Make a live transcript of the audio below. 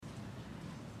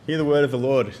Hear the word of the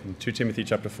Lord in 2 Timothy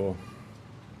chapter 4.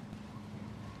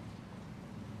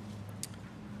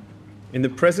 In the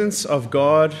presence of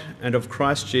God and of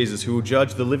Christ Jesus, who will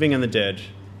judge the living and the dead,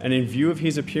 and in view of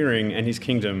his appearing and his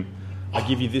kingdom, I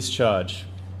give you this charge.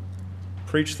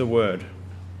 Preach the word.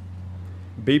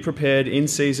 Be prepared in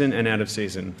season and out of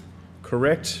season.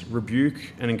 Correct,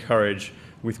 rebuke, and encourage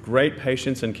with great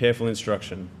patience and careful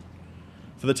instruction.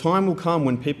 For the time will come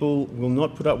when people will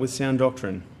not put up with sound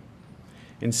doctrine.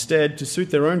 Instead, to suit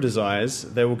their own desires,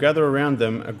 they will gather around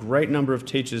them a great number of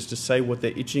teachers to say what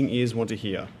their itching ears want to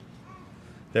hear.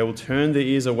 They will turn their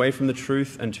ears away from the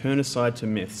truth and turn aside to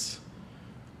myths.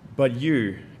 But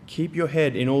you, keep your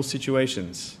head in all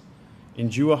situations.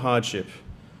 Endure hardship.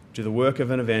 Do the work of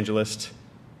an evangelist.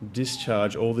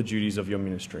 Discharge all the duties of your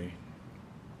ministry.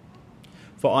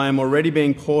 For I am already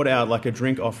being poured out like a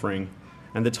drink offering,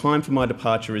 and the time for my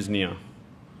departure is near.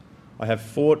 I have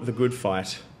fought the good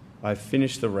fight. I have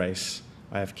finished the race.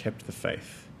 I have kept the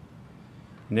faith.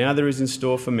 Now there is in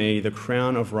store for me the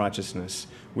crown of righteousness,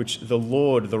 which the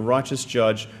Lord, the righteous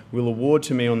judge, will award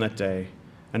to me on that day,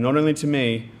 and not only to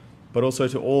me, but also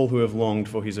to all who have longed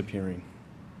for his appearing.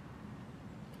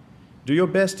 Do your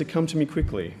best to come to me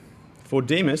quickly, for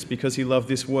Demas, because he loved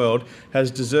this world, has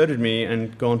deserted me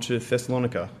and gone to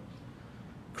Thessalonica.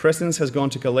 Crescens has gone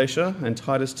to Galatia, and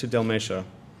Titus to Dalmatia.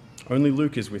 Only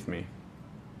Luke is with me.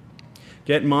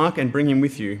 Get Mark and bring him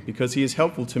with you, because he is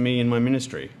helpful to me in my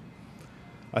ministry.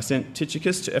 I sent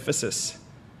Tychicus to Ephesus.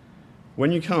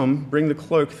 When you come, bring the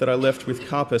cloak that I left with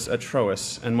Carpus at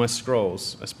Troas, and my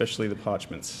scrolls, especially the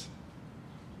parchments.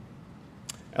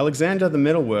 Alexander the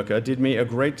metalworker did me a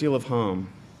great deal of harm.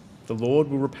 The Lord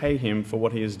will repay him for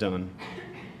what he has done.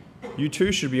 You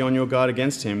too should be on your guard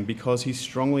against him, because he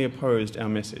strongly opposed our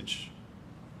message.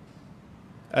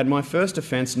 At my first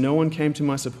offense, no one came to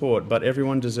my support, but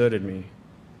everyone deserted me.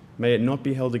 May it not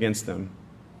be held against them.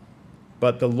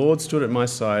 But the Lord stood at my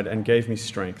side and gave me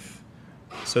strength,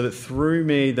 so that through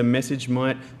me the message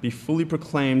might be fully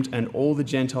proclaimed and all the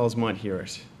Gentiles might hear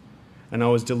it. And I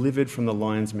was delivered from the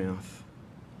lion's mouth.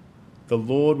 The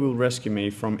Lord will rescue me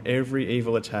from every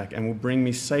evil attack and will bring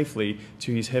me safely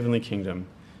to his heavenly kingdom.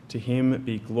 To him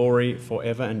be glory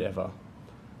forever and ever.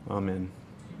 Amen.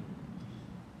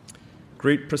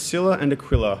 Greet Priscilla and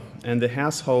Aquila and the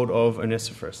household of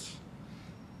Onesiphorus.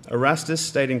 Erastus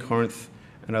stayed in Corinth,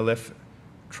 and I left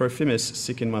Trophimus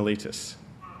sick in Miletus.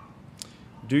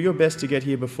 Do your best to get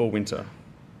here before winter.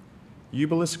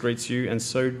 Eubulus greets you, and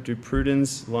so do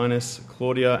Prudence, Linus,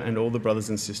 Claudia, and all the brothers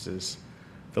and sisters.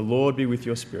 The Lord be with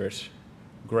your spirit.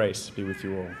 Grace be with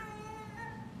you all.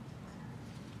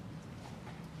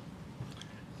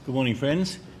 Good morning,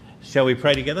 friends. Shall we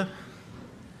pray together?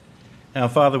 Our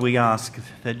Father, we ask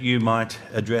that you might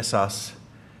address us,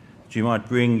 that you might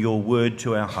bring your word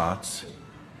to our hearts,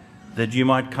 that you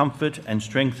might comfort and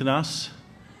strengthen us,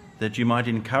 that you might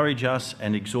encourage us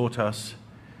and exhort us,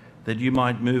 that you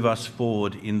might move us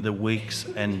forward in the weeks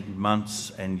and months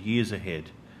and years ahead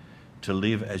to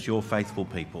live as your faithful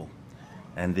people.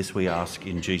 And this we ask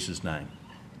in Jesus' name.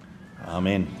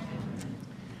 Amen.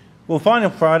 Well, Final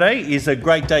Friday is a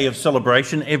great day of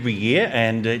celebration every year,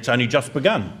 and it's only just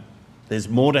begun. There's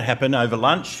more to happen over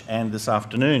lunch and this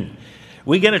afternoon.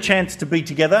 We get a chance to be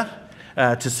together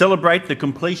to celebrate the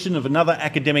completion of another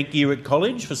academic year at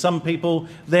college. For some people,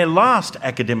 their last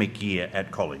academic year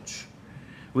at college.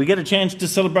 We get a chance to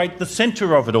celebrate the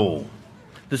centre of it all,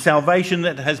 the salvation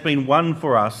that has been won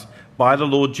for us by the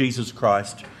Lord Jesus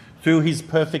Christ through his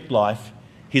perfect life,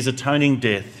 his atoning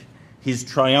death, his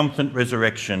triumphant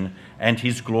resurrection, and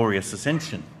his glorious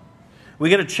ascension. We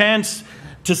get a chance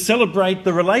to celebrate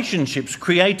the relationships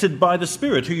created by the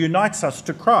Spirit who unites us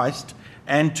to Christ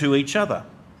and to each other.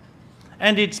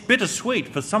 And it's bittersweet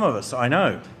for some of us, I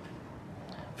know.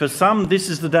 For some, this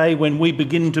is the day when we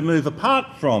begin to move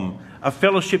apart from a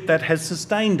fellowship that has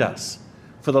sustained us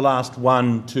for the last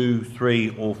 1, 2,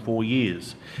 3 or 4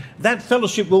 years. That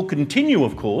fellowship will continue,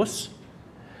 of course,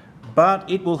 but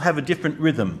it will have a different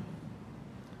rhythm.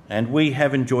 And we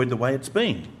have enjoyed the way it's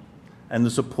been and the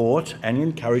support and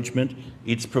encouragement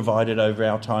it's provided over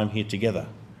our time here together.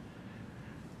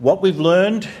 What we've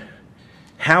learned,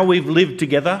 how we've lived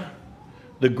together,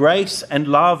 the grace and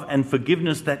love and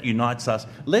forgiveness that unites us,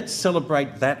 let's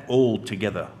celebrate that all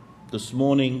together this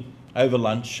morning, over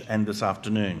lunch and this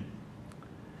afternoon.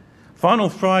 Final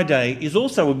Friday is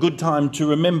also a good time to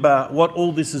remember what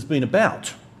all this has been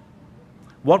about,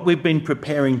 what we've been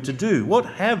preparing to do. What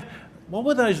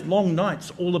were those long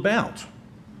nights all about?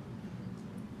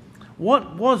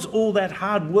 What was all that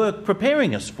hard work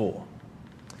preparing us for?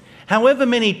 However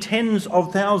many tens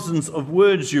of thousands of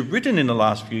words you've written in the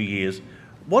last few years,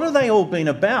 What have they all been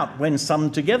about when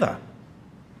summed together?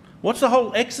 What's the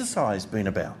whole exercise been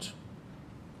about?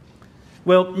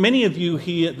 Well, many of you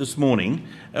here this morning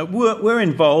were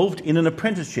involved in an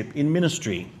apprenticeship in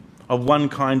ministry of one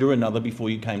kind or another before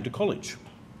you came to college.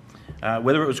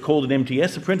 Whether it was called an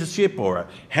MTS apprenticeship or a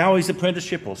Howie's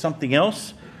apprenticeship or something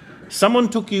else, someone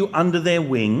took you under their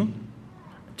wing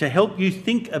to help you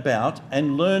think about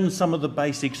and learn some of the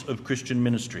basics of Christian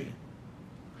ministry.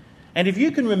 And if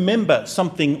you can remember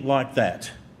something like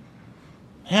that,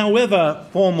 however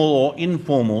formal or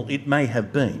informal it may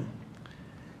have been,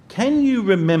 can you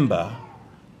remember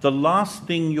the last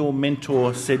thing your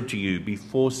mentor said to you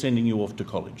before sending you off to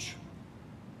college?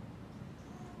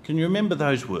 Can you remember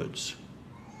those words?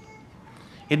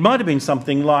 It might have been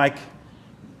something like,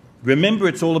 remember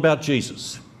it's all about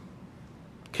Jesus.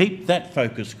 Keep that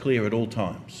focus clear at all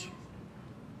times.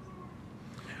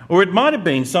 Or it might have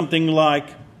been something like,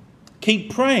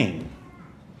 keep praying.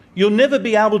 You'll never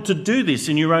be able to do this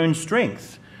in your own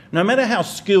strength, no matter how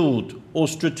skilled or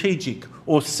strategic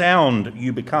or sound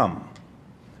you become.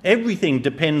 Everything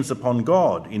depends upon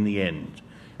God in the end.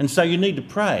 And so you need to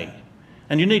pray,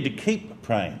 and you need to keep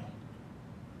praying.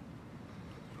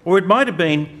 Or it might have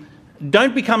been,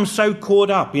 don't become so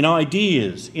caught up in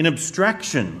ideas, in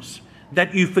abstractions,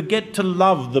 that you forget to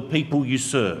love the people you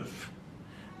serve.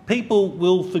 People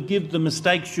will forgive the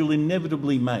mistakes you'll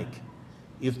inevitably make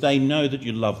if they know that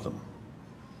you love them.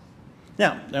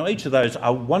 Now each of those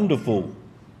are wonderful,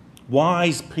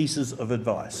 wise pieces of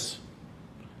advice.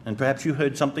 And perhaps you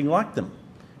heard something like them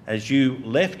as you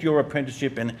left your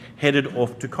apprenticeship and headed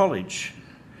off to college.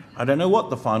 I don't know what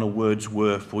the final words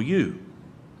were for you.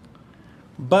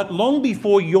 But long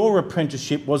before your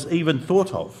apprenticeship was even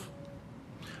thought of,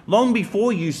 long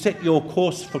before you set your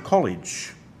course for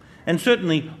college, and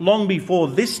certainly long before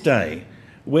this day,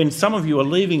 when some of you are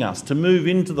leaving us to move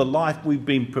into the life we've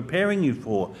been preparing you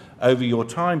for over your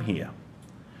time here,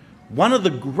 one of the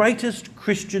greatest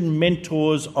Christian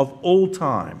mentors of all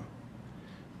time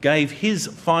gave his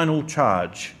final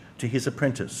charge to his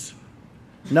apprentice,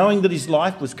 knowing that his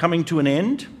life was coming to an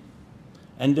end,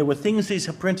 and there were things his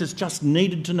apprentice just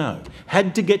needed to know,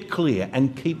 had to get clear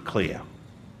and keep clear.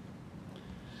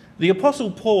 The Apostle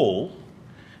Paul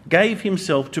gave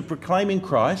himself to proclaiming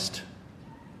Christ,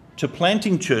 to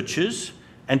planting churches,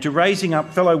 and to raising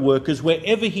up fellow workers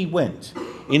wherever he went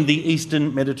in the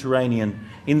Eastern Mediterranean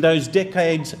in those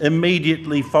decades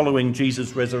immediately following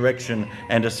Jesus' resurrection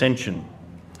and ascension.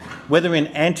 Whether in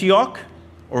Antioch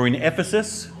or in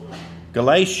Ephesus,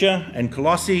 Galatia and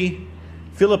Colossae,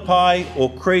 Philippi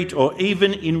or Crete, or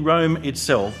even in Rome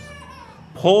itself,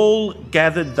 Paul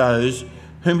gathered those to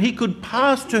whom he could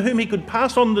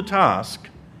pass on the task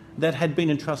that had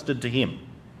been entrusted to him.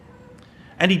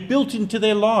 And he built into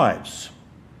their lives.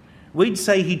 We'd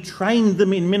say he trained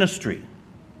them in ministry.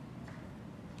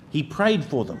 He prayed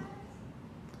for them.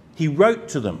 He wrote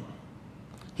to them.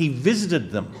 He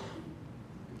visited them.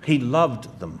 He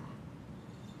loved them.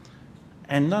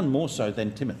 And none more so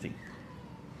than Timothy.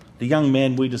 The young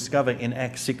man we discover in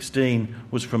Acts 16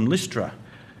 was from Lystra,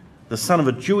 the son of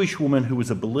a Jewish woman who was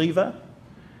a believer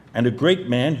and a Greek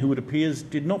man who, it appears,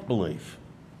 did not believe.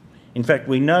 In fact,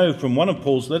 we know from one of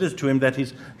Paul's letters to him that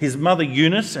his mother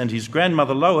Eunice and his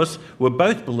grandmother Lois were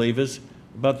both believers,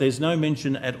 but there's no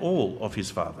mention at all of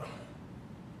his father.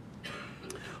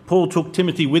 Paul took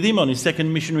Timothy with him on his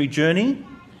second missionary journey.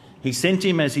 He sent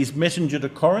him as his messenger to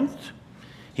Corinth.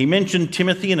 He mentioned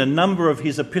Timothy in a number of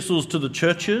his epistles to the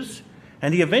churches,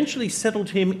 and he eventually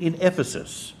settled him in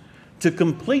Ephesus to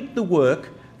complete the work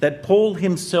that Paul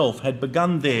himself had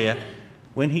begun there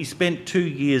when he spent 2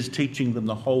 years teaching them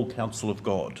the whole counsel of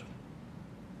God.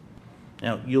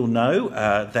 Now, you'll know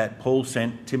that Paul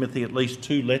sent Timothy at least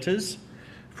 2 letters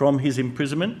from his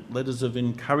imprisonment, letters of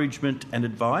encouragement and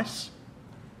advice,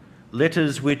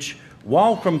 letters which,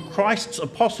 while from Christ's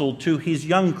apostle to his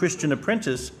young Christian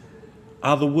apprentice,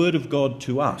 are the word of God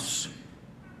to us.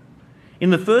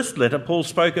 In the first letter, Paul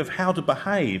spoke of how to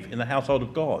behave in the household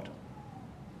of God,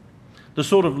 the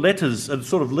sort of leaders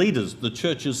the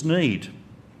churches need,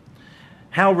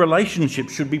 how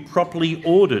relationships should be properly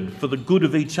ordered for the good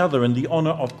of each other and the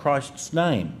honour of Christ's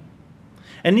name.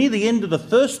 And near the end of the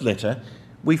first letter,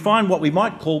 we find what we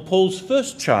might call Paul's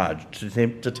first charge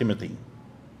to Timothy.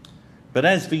 But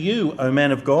as for you, O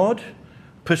man of God,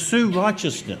 pursue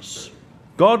righteousness,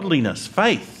 godliness,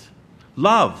 faith,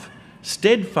 love,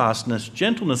 steadfastness,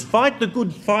 gentleness. Fight the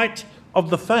good fight of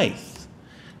the faith.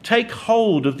 Take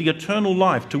hold of the eternal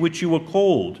life to which you were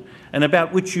called and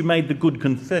about which you made the good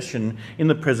confession in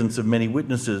the presence of many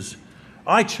witnesses.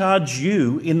 I charge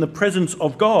you in the presence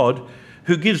of God,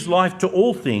 who gives life to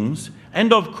all things,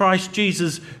 and of Christ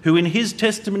Jesus, who in his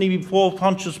testimony before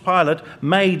Pontius Pilate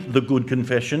made the good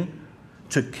confession,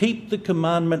 to keep the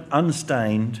commandment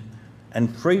unstained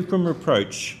and free from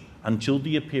reproach until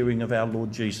the appearing of our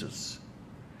Lord Jesus.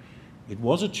 It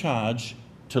was a charge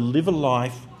to live a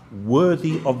life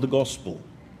worthy of the gospel,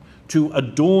 to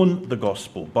adorn the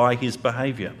gospel by his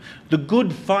behaviour. The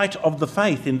good fight of the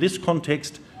faith in this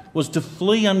context was to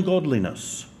flee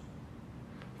ungodliness,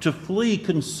 to flee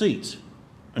conceit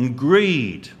and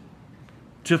greed,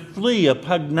 to flee a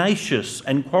pugnacious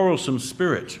and quarrelsome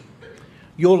spirit.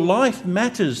 Your life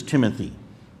matters, Timothy,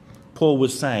 Paul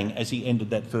was saying as he ended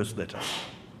that first letter.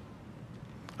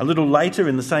 A little earlier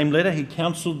in the same letter,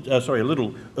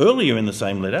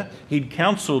 he'd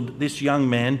counselled this young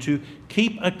man to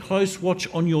keep a close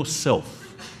watch on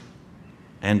yourself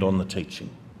and on the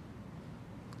teaching.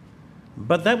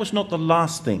 But that was not the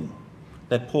last thing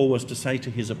that Paul was to say to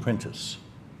his apprentice.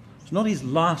 It's not his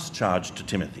last charge to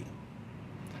Timothy.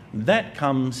 That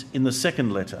comes in the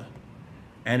second letter,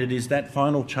 and it is that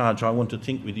final charge I want to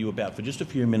think with you about for just a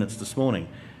few minutes this morning.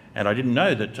 And I didn't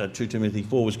know that 2 Timothy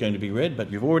 4 was going to be read, but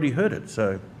you've already heard it,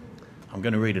 so I'm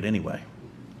going to read it anyway.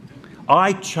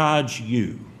 I charge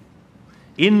you,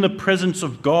 in the presence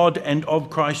of God and of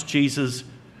Christ Jesus,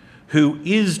 who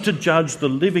is to judge the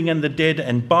living and the dead,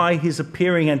 and by his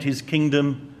appearing and his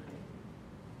kingdom,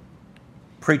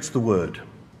 preach the word.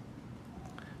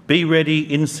 Be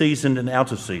ready in season and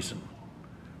out of season.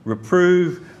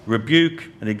 Reprove, rebuke,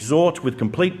 and exhort with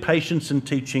complete patience and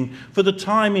teaching, for the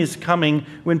time is coming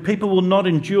when people will not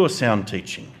endure sound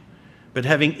teaching, but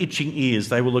having itching ears,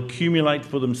 they will accumulate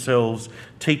for themselves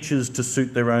teachers to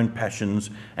suit their own passions,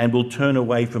 and will turn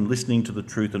away from listening to the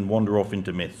truth and wander off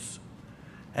into myths.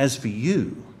 As for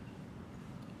you,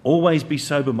 always be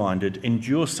sober-minded,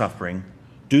 endure suffering,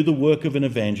 do the work of an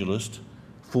evangelist,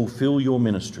 fulfill your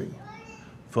ministry.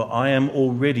 For I am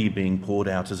already being poured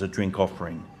out as a drink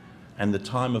offering, and the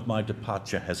time of my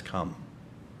departure has come.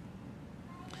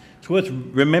 It's worth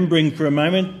remembering for a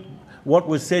moment what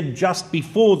was said just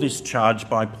before this charge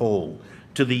by Paul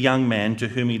to the young man to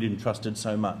whom he'd entrusted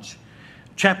so much.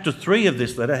 Chapter 3 of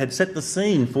this letter had set the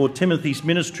scene for Timothy's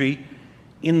ministry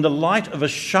in the light of a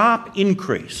sharp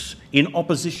increase in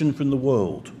opposition from the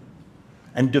world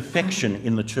and defection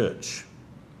in the church.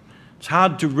 It's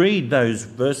hard to read those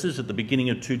verses at the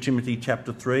beginning of 2 Timothy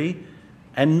chapter 3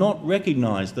 and not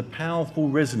recognise the powerful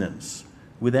resonance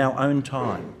with our own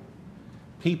time.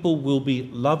 People will be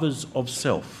lovers of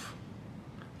self,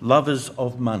 lovers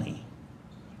of money,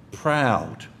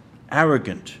 proud,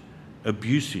 arrogant,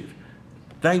 abusive.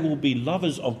 They will be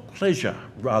lovers of pleasure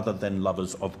rather than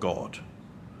lovers of God,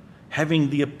 having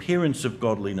the appearance of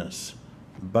godliness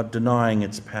but denying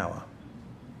its power.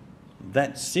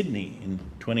 That's Sydney in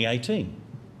 2018.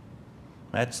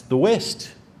 That's the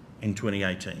West in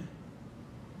 2018.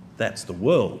 That's the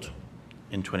world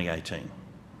in 2018.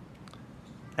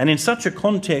 And in such a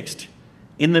context,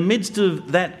 in the midst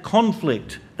of that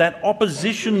conflict, that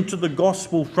opposition to the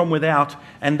gospel from without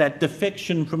and that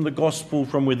defection from the gospel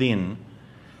from within,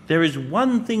 there is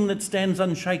one thing that stands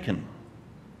unshaken,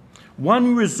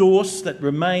 one resource that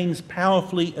remains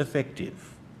powerfully effective.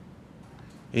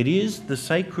 It is the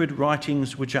sacred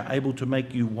writings which are able to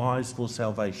make you wise for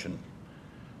salvation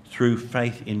through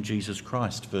faith in Jesus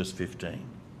Christ, verse 15.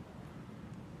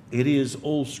 It is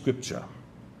all Scripture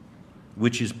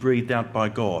which is breathed out by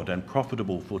God and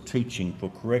profitable for teaching, for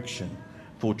correction,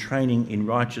 for training in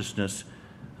righteousness,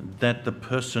 that the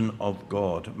person of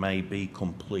God may be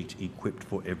complete, equipped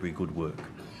for every good work.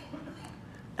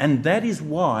 And that is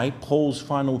why Paul's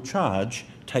final charge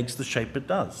takes the shape it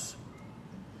does.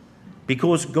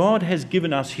 Because God has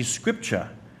given us his Scripture,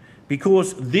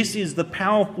 because this is the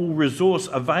powerful resource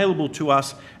available to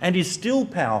us and is still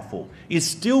powerful, is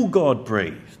still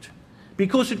God-breathed,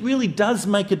 because it really does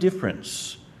make a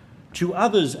difference to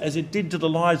others as it did to the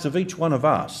lives of each one of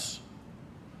us.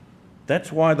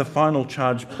 That's why the final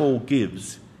charge Paul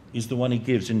gives is the one he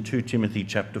gives in 2 Timothy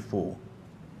chapter 4.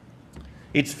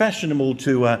 It's fashionable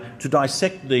to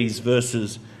dissect these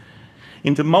verses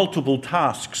into multiple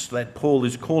tasks that Paul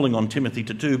is calling on Timothy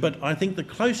to do, but I think the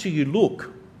closer you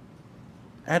look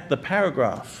at the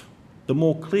paragraph, the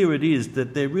more clear it is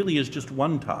that there really is just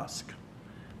one task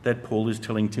that Paul is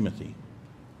telling Timothy: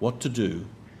 what to do,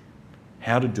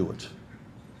 how to do it,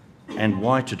 and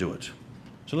why to do it.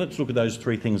 So let's look at those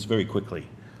three things very quickly.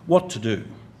 What to do.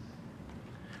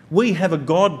 We have a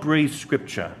God-breathed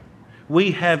Scripture.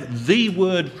 We have the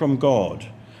word from God.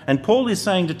 And Paul is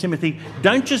saying to Timothy,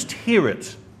 don't just hear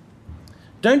it.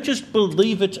 Don't just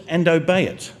believe it and obey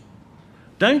it.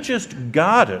 Don't just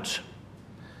guard it.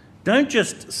 Don't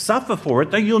just suffer for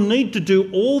it, though you'll need to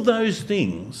do all those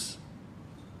things.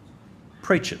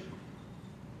 Preach it.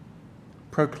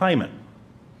 Proclaim it.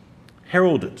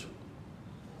 Herald it.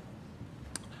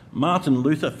 Martin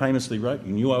Luther famously wrote,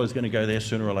 you knew I was going to go there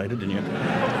sooner or later, didn't you?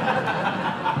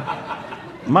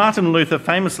 Martin Luther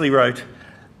famously wrote,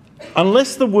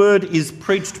 unless the word is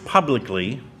preached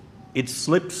publicly, it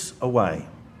slips away.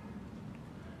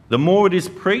 The more it is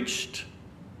preached,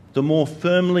 the more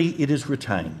firmly it is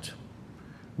retained.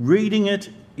 Reading it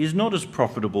is not as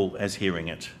profitable as hearing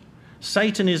it.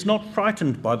 Satan is not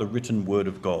frightened by the written word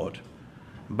of God,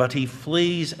 but he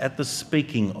flees at the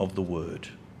speaking of the word.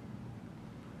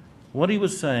 What he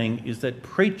was saying is that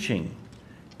preaching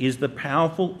is the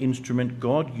powerful instrument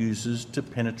God uses to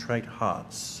penetrate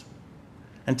hearts.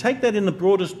 And take that in the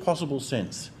broadest possible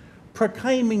sense.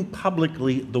 Proclaiming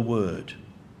publicly the word.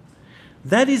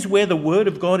 That is where the word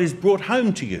of God is brought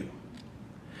home to you.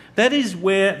 That is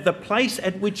where the place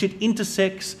at which it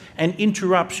intersects and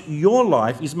interrupts your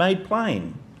life is made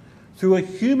plain, through a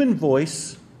human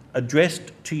voice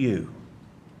addressed to you.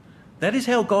 That is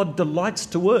how God delights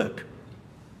to work.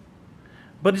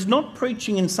 But it's not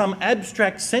preaching in some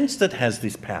abstract sense that has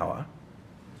this power.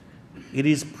 It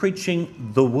is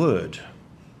preaching the word.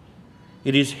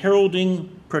 It is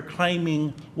heralding,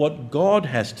 proclaiming what God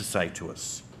has to say to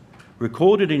us,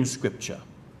 recorded in Scripture,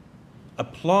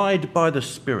 applied by the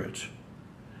Spirit,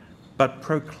 but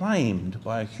proclaimed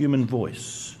by a human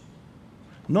voice.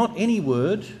 Not any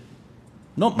word,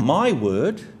 not my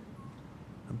word,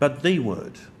 but the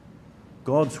word,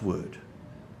 God's word.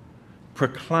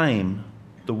 Proclaim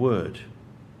the word.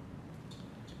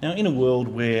 Now, in a world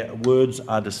where words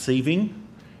are deceiving,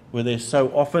 where there's so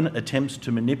often attempts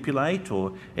to manipulate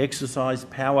or exercise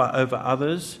power over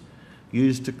others,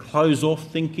 used to close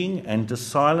off thinking and to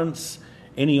silence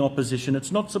any opposition,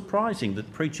 it's not surprising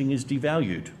that preaching is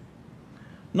devalued.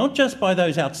 Not just by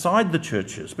those outside the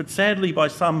churches, but sadly by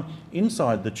some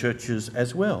inside the churches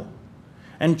as well.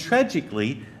 And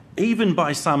tragically, even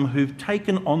by some who've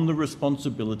taken on the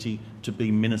responsibility to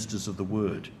be ministers of the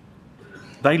word.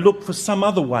 They look for some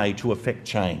other way to effect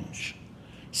change,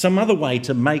 some other way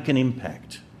to make an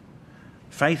impact.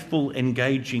 Faithful,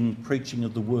 engaging preaching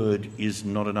of the word is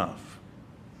not enough.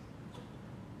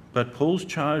 But Paul's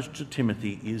charge to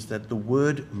Timothy is that the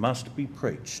word must be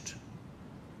preached.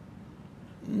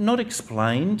 Not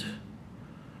explained,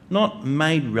 not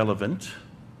made relevant,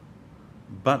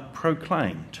 but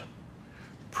proclaimed.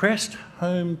 Pressed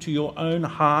home to your own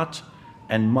heart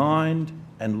and mind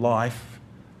and life,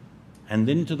 and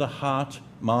then to the heart,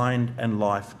 mind and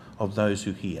life of those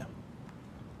who hear.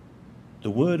 The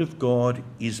word of God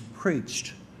is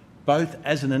preached both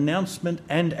as an announcement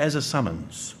and as a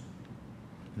summons.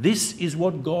 This is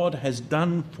what God has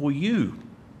done for you,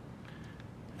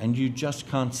 and you just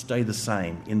can't stay the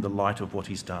same in the light of what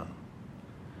he's done.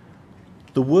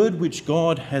 The word which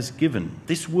God has given,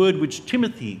 this word which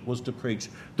Timothy was to preach,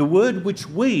 the word which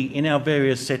we in our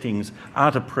various settings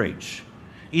are to preach,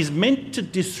 is meant to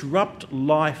disrupt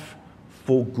life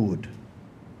for good.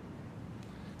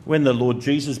 When the Lord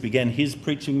Jesus began his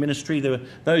preaching ministry,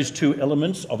 those two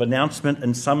elements of announcement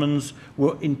and summons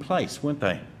were in place, weren't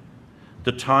they?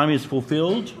 The time is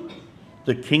fulfilled,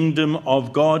 the kingdom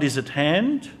of God is at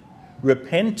hand,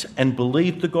 repent and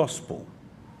believe the gospel.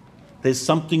 There's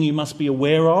something you must be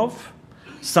aware of.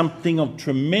 Something of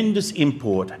tremendous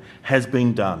import has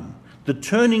been done. The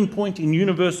turning point in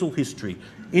universal history,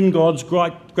 in God's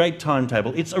great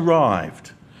timetable, it's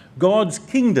arrived. God's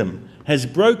kingdom has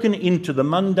broken into the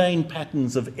mundane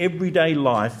patterns of everyday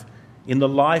life in the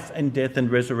life and death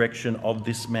and resurrection of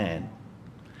this man.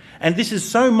 And this is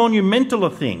so monumental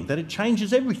a thing that it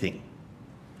changes everything.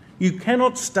 You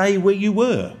cannot stay where you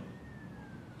were.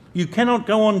 You cannot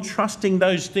go on trusting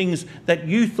those things that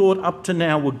you thought up to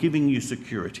now were giving you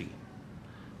security.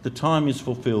 The time is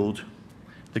fulfilled.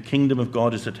 The kingdom of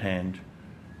God is at hand.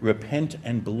 Repent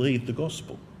and believe the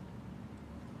gospel.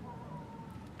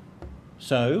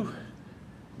 So,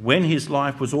 when his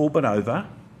life was all but over,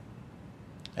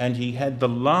 and he had the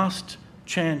last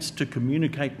chance to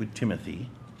communicate with Timothy,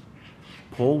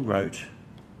 Paul wrote,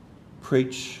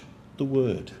 "Preach the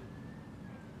word."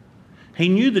 He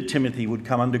knew that Timothy would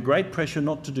come under great pressure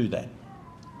not to do that.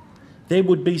 There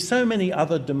would be so many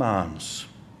other demands,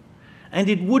 and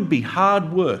it would be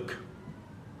hard work.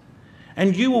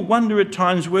 And you will wonder at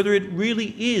times whether it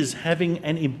really is having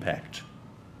an impact.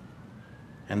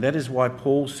 And that is why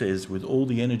Paul says, with all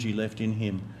the energy left in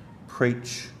him,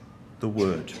 preach the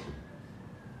word.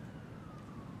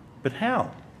 But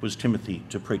how was Timothy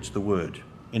to preach the word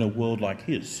in a world like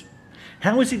his?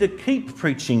 How is he to keep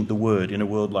preaching the word in a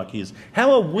world like his?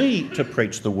 How are we to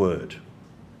preach the word?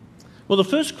 Well, the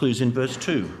first clue is in verse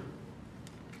 2.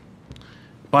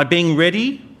 By being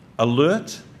ready,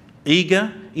 alert,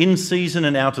 eager, in season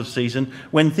and out of season,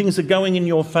 when things are going in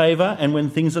your favour and when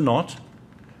things are not,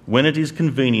 when it is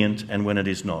convenient and when it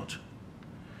is not.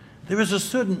 There is a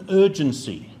certain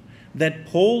urgency that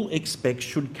Paul expects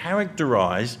should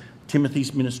characterise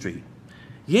Timothy's ministry.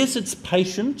 Yes, it's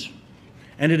patient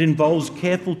and it involves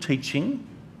careful teaching,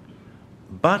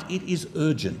 but it is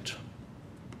urgent.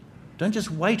 Don't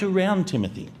just wait around,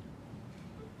 Timothy.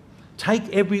 Take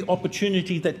every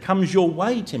opportunity that comes your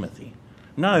way, Timothy.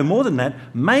 No, more than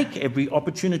that, make every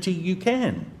opportunity you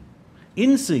can,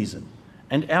 in season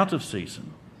and out of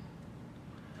season.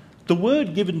 The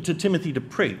word given to Timothy to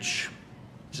preach,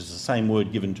 which is the same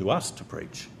word given to us to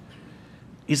preach,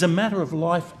 is a matter of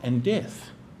life and death.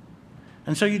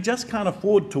 And so you just can't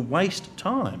afford to waste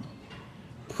time.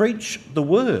 Preach the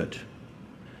word,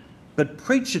 but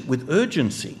preach it with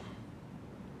urgency.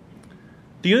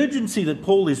 The urgency that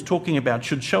Paul is talking about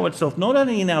should show itself not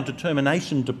only in our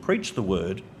determination to preach the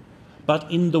word, but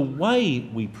in the way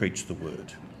we preach the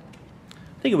word.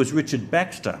 I think it was Richard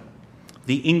Baxter,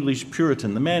 the English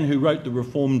Puritan, the man who wrote The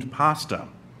Reformed Pastor,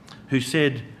 who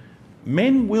said,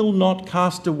 "Men will not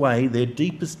cast away their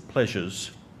deepest pleasures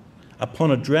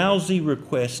upon a drowsy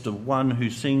request of one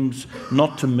who seems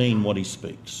not to mean what he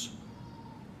speaks."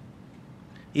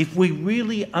 If we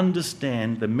really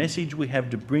understand the message we have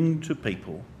to bring to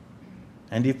people,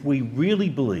 and if we really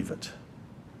believe it,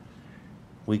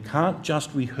 we can't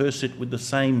just rehearse it with the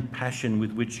same passion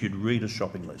with which you'd read a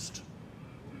shopping list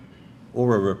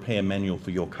or a repair manual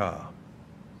for your car.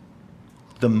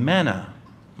 The manner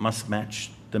must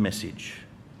match the message.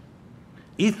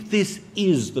 If this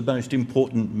is the most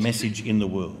important message in the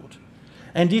world,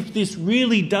 and if this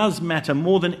really does matter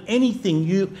more than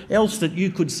anything else that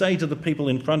you could say to the people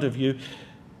in front of you,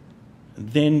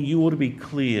 then you ought to be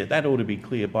clear, that ought to be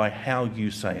clear by how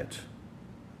you say it.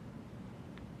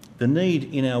 The need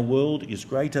in our world is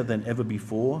greater than ever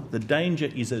before. The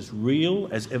danger is as real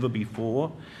as ever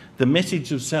before. The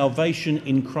message of salvation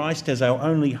in Christ as our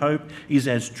only hope is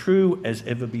as true as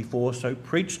ever before. So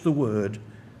preach the word,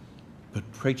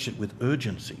 but preach it with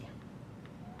urgency.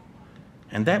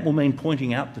 And that will mean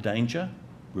pointing out the danger,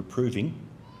 reproving.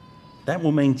 That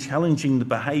will mean challenging the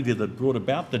behaviour that brought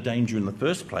about the danger in the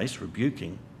first place,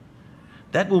 rebuking.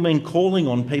 That will mean calling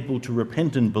on people to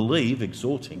repent and believe,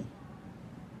 exhorting.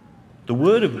 The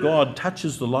Word of God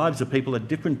touches the lives of people at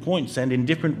different points and in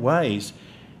different ways.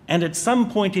 And at some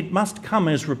point it must come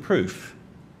as reproof.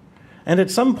 And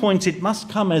at some points it must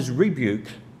come as rebuke.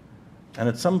 And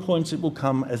at some points it will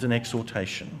come as an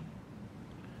exhortation.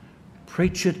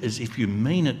 Preach it as if you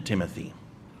mean it, Timothy,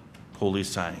 Paul is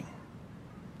saying.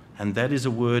 And that is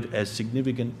a word as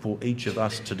significant for each of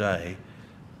us today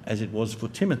as it was for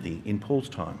Timothy in Paul's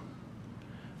time.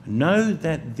 Know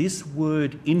that this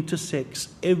word intersects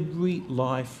every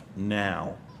life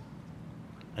now,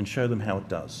 and show them how it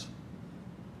does.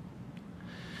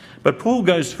 But Paul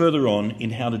goes further on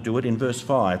in how to do it in verse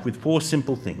 5 with 4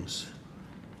 simple things.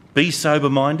 Be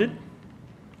sober-minded.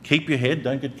 Keep your head,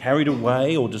 don't get carried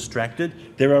away or distracted.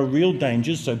 There are real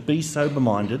dangers, so be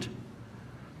sober-minded.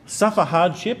 Suffer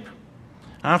hardship.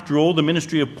 After all, the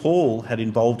ministry of Paul had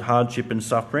involved hardship and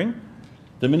suffering.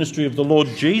 The ministry of the Lord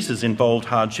Jesus involved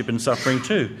hardship and suffering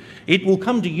too. It will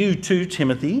come to you too,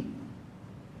 Timothy.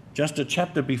 Just a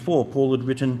chapter before, Paul had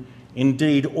written,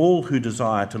 "Indeed, all who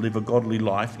desire to live a godly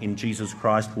life in Jesus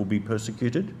Christ will be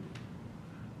persecuted."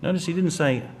 Notice he didn't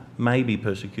say may be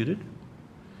persecuted.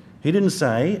 He didn't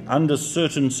say, under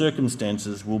certain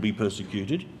circumstances will be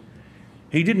persecuted.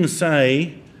 He didn't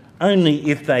say, only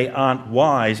if they aren't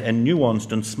wise and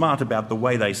nuanced and smart about the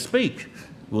way they speak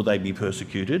will they be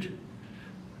persecuted.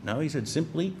 No, he said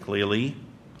simply, clearly,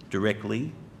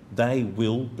 directly, they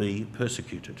will be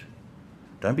persecuted.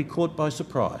 Don't be caught by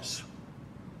surprise.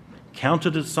 Count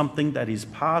it as something that is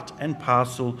part and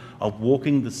parcel of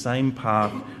walking the same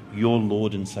path your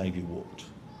Lord and Saviour walked.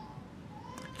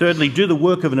 Thirdly, do the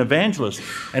work of an evangelist.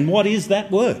 And what is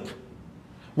that work?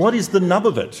 What is the nub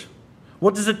of it?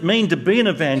 What does it mean to be an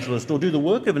evangelist or do the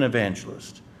work of an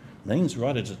evangelist? It means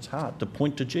right at its heart to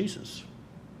point to Jesus.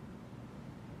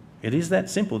 It is that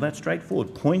simple, that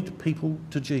straightforward. Point people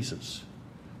to Jesus.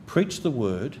 Preach the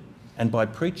word, and by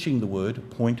preaching the word,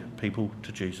 point people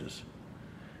to Jesus.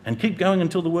 And keep going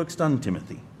until the work's done,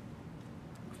 Timothy.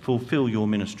 Fulfill your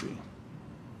ministry.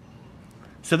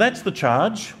 So that's the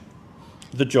charge.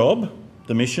 The job,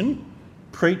 the mission,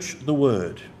 preach the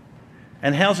word.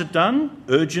 And how's it done?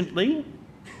 Urgently,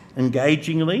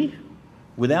 engagingly,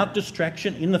 without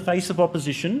distraction, in the face of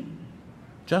opposition,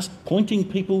 just pointing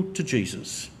people to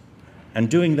Jesus and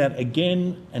doing that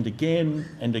again and again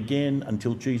and again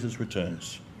until Jesus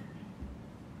returns.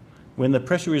 When the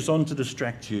pressure is on to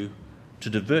distract you, to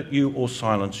divert you or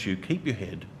silence you, keep your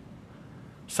head.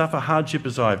 Suffer hardship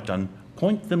as I've done.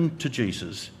 Point them to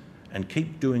Jesus and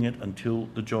keep doing it until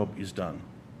the job is done.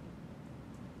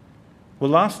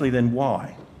 Well, lastly then,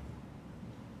 why?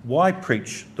 Why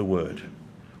preach the word?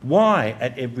 Why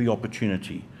at every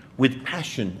opportunity, with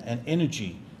passion and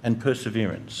energy and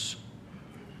perseverance?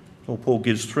 Well, Paul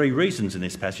gives 3 reasons in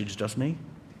this passage, doesn't he?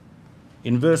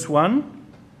 In verse 1,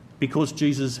 because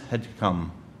Jesus had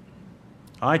come.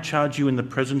 I charge you in the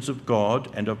presence of God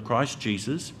and of Christ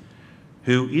Jesus,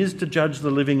 who is to judge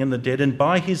the living and the dead, and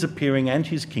by his appearing and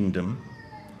his kingdom,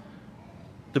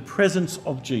 the presence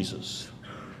of Jesus,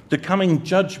 the coming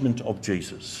judgment of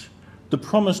Jesus, the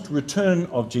promised return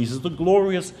of Jesus, the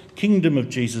glorious kingdom of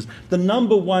Jesus. The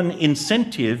number one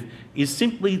incentive is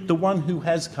simply the one who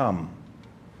has come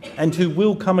and who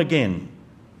will come again,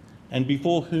 and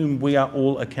before whom we are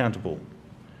all accountable.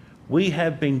 We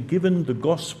have been given the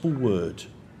gospel word,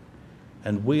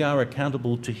 and we are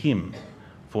accountable to him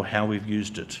for how we've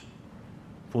used it.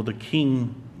 For the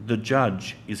King, the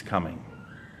judge, is coming.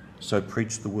 So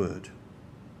preach the word.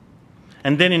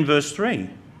 And then in verse 3,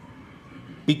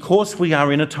 because we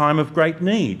are in a time of great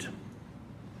need.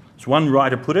 As one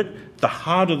writer put it, the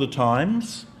harder the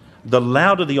times, the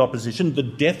louder the opposition, the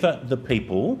deafer the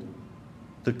people,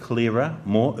 the clearer,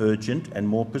 more urgent and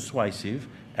more persuasive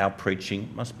our preaching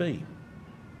must be.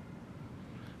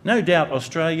 No doubt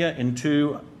Australia in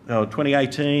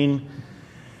 2018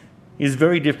 is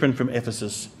very different from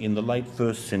Ephesus in the late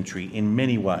 1st century in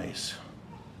many ways.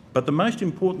 But the most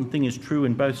important thing is true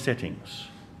in both settings.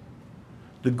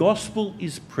 The gospel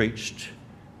is preached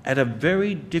at a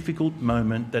very difficult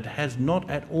moment that has not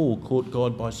at all caught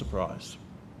God by surprise.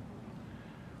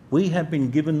 We have been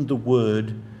given the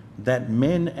word that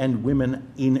men and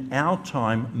women in our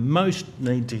time most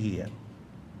need to hear.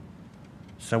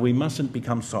 So we mustn't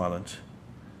become silent.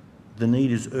 The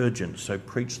need is urgent, so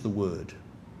preach the word.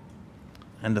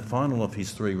 And the final of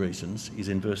his 3 reasons is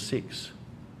in verse 6.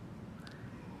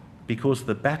 Because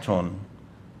the baton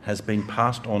has been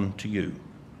passed on to you.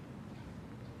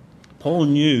 Paul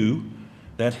knew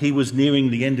that he was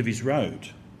nearing the end of his road,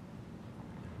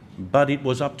 but it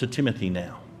was up to Timothy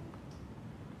now.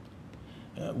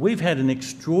 We've had an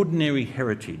extraordinary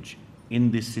heritage in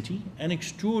this city, an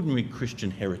extraordinary Christian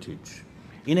heritage.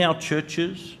 In our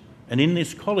churches and in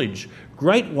this college,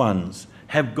 great ones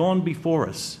have gone before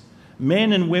us.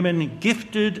 Men and women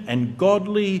gifted and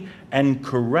godly and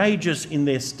courageous in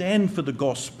their stand for the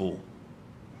gospel.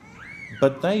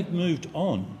 But they've moved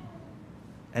on,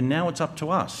 and now it's up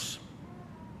to us.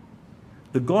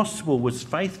 The gospel was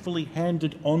faithfully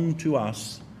handed on to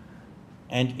us,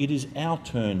 and it is our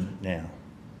turn now.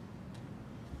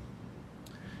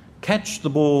 Catch the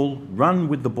ball, run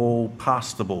with the ball,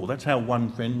 pass the ball. That's how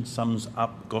one friend sums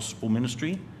up gospel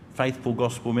ministry, faithful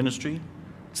gospel ministry.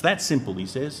 It's that simple, he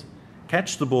says.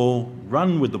 Catch the ball,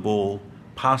 run with the ball,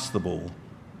 pass the ball.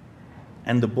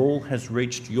 And the ball has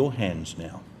reached your hands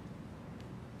now.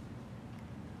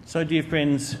 So, dear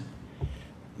friends,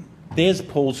 there's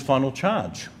Paul's final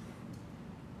charge.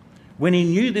 When he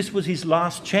knew this was his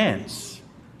last chance,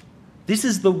 this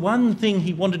is the one thing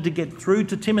he wanted to get through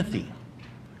to Timothy.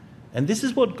 And this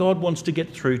is what God wants to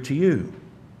get through to you.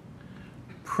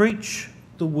 Preach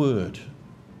the word.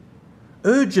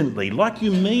 Urgently, like you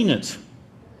mean it.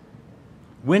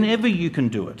 Whenever you can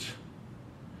do it.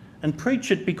 And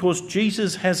preach it because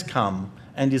Jesus has come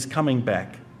and is coming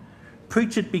back.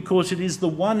 Preach it because it is the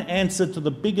one answer to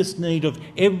the biggest need of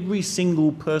every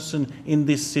single person in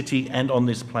this city and on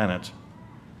this planet.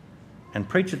 And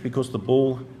preach it because the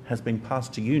ball has been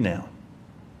passed to you now.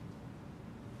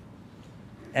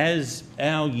 As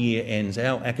our year ends,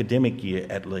 our academic year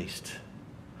at least,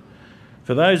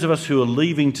 for those of us who are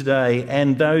leaving today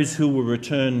and those who will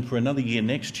return for another year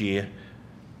next year,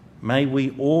 may we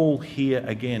all hear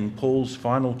again Paul's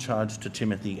final charge to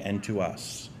Timothy and to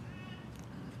us.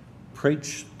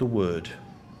 Preach the word.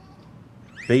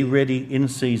 Be ready in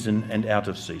season and out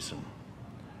of season.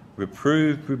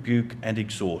 Reprove, rebuke and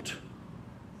exhort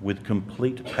with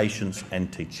complete patience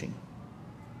and teaching.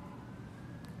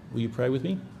 Will you pray with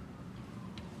me?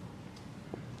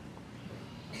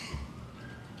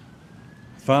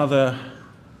 Father,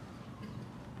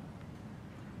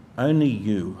 only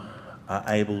you are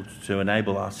able to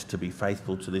enable us to be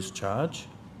faithful to this charge.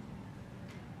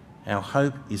 Our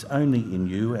hope is only in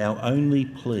you. Our only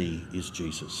plea is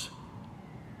Jesus.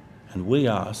 And we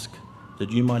ask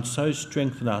that you might so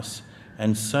strengthen us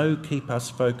and so keep us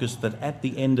focused that at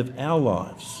the end of our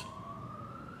lives,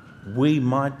 we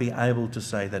might be able to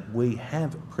say that we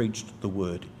have preached the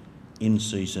word in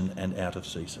season and out of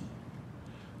season.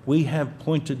 We have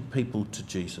pointed people to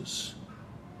Jesus,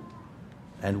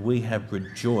 and we have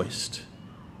rejoiced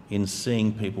in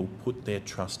seeing people put their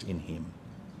trust in him.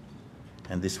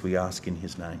 And this we ask in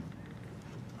his name.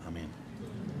 Amen.